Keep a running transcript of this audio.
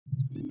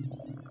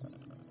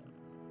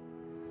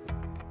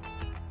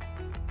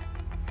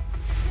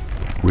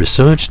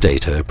Research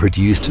data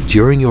produced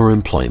during your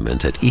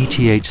employment at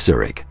ETH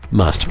Zurich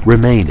must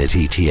remain at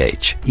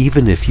ETH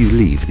even if you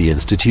leave the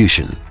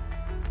institution.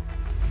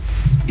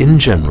 In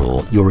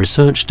general, your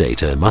research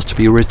data must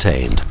be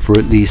retained for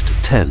at least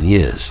 10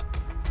 years.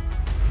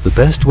 The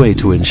best way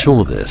to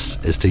ensure this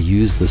is to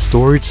use the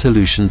storage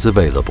solutions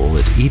available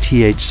at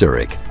ETH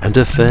Zurich and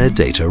a fair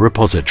data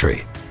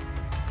repository.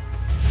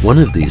 One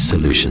of these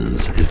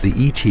solutions is the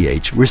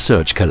ETH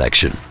Research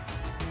Collection.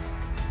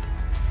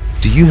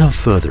 Do you have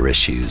further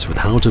issues with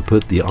how to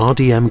put the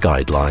RDM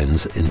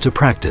guidelines into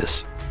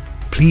practice?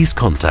 Please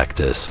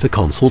contact us for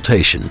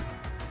consultation.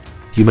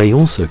 You may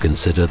also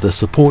consider the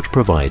support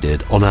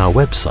provided on our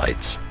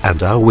websites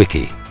and our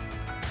wiki.